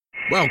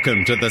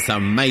Welcome to this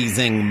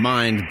amazing,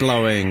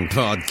 mind-blowing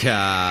podcast.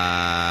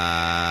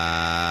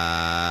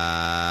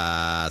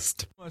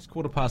 Almost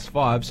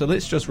 5:15, so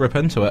let's just rip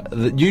into it.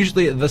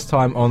 Usually at this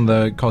time on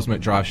the Cosmic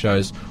Drive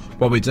shows,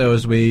 what we do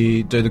is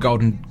we do the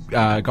golden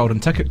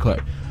ticket clue.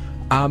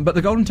 But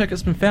the golden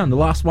ticket's been found. The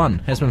last one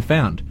has been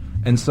found.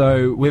 And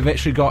so we've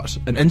actually got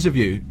an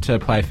interview to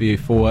play for you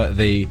for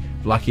the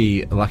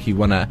lucky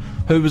winner,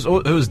 who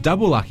was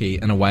double lucky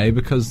in a way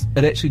because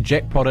it actually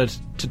jackpotted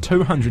to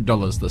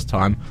 $200 this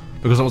time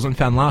because it wasn't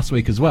found last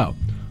week as well,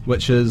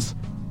 which is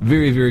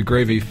very, very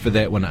groovy for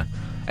that winner.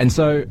 And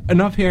so,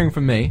 enough hearing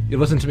from me. You've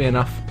listened to me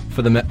enough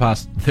for the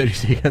past 30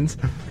 seconds.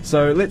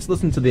 So let's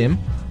listen to them.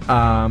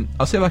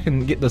 I'll see if I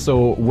can get this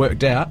all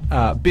worked out.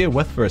 Bear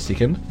with for a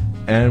second,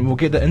 and we'll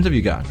get the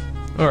interview going.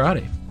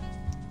 Alrighty.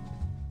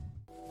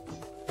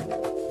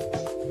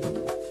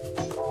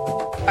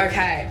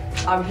 Okay,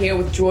 I'm here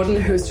with Jordan,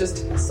 who's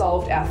just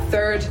solved our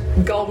third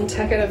golden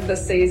ticket of the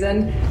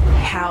season.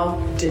 How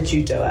did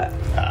you do it?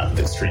 With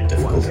extreme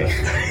difficulty.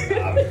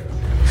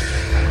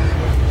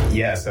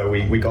 So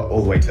we got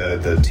all the way to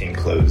the team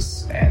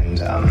clues, and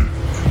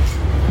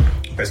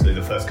basically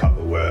the first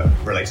couple were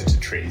related to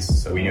trees,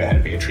 so we knew it had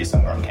to be a tree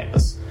somewhere on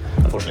campus.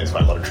 Unfortunately, there's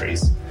quite a lot of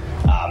trees.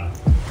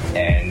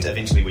 And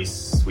eventually we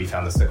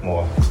found the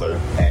sycamore clue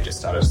and just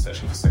started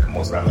searching for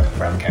sycamores around the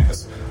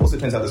campus. Also,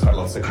 turns out there's quite a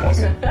lot of sycamores.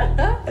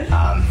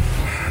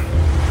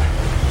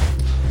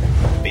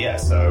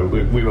 So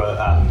we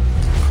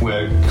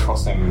were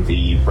crossing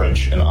the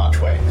bridge in the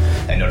archway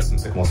and noticed some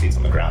sycamore seeds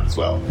on the ground as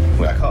well.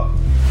 We're like, oh,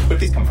 where'd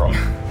these come from?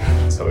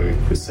 So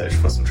we searched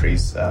for some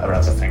trees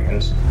around the thing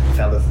and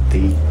found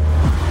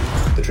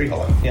the tree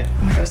hollow. Yeah.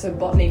 Oh my gosh, so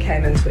botany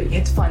came into it. You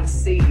had to find the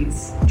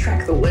seeds,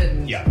 track the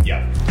wind. Yeah.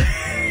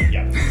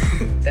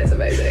 That's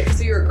amazing.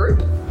 So you're a group?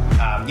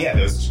 There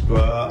was.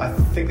 I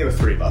think there were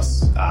three of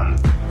us.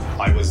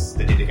 I was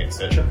the dedicated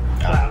searcher.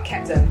 Wow,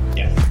 captain.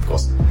 Yeah, of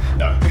course.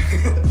 No.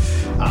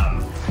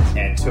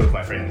 And two of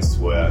my friends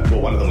were.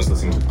 Well, one of them was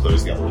listening to the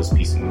clues. The other was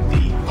piecing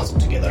the puzzle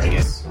together, I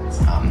guess.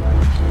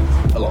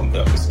 Along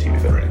with the team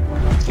effort.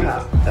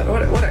 Wow,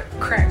 what a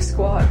crack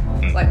squad.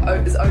 Like,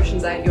 is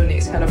Ocean's 8 your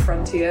next kind of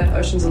frontier?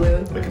 Ocean's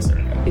 11? We're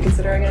considering it. You're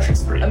considering it?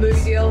 Ocean's 3. A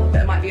movie deal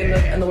that might be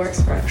in the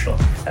works, right? Sure.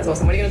 That's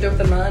awesome. What are you going to do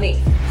with the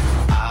money?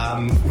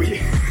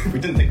 We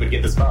didn't think we'd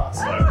get this far,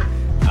 so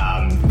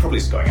probably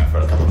just going out for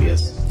a couple of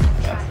beers.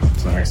 Yeah,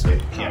 something very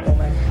sweet. Yeah,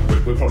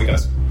 we're probably going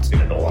to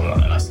spend it all on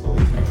a nice little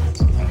evening.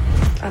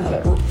 I love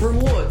it.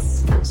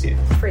 Rewards. Yeah.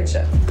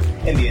 Friendship.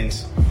 In the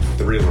end,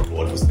 the real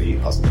reward was the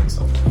puzzle being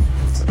solved.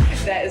 So,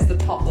 that is the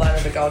top line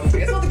of the golden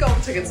ticket. It's what the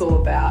golden ticket's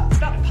all about. It's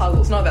about the puzzle.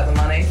 It's not about the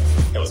money.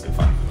 It was good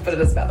fun. But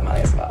it is about the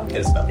money as well. It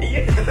is about the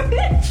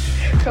money.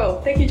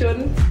 Cool. Thank you,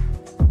 Jordan.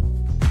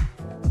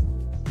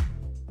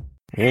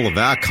 All of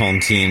our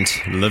content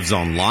lives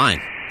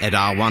online at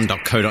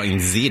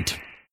r1.co.nz.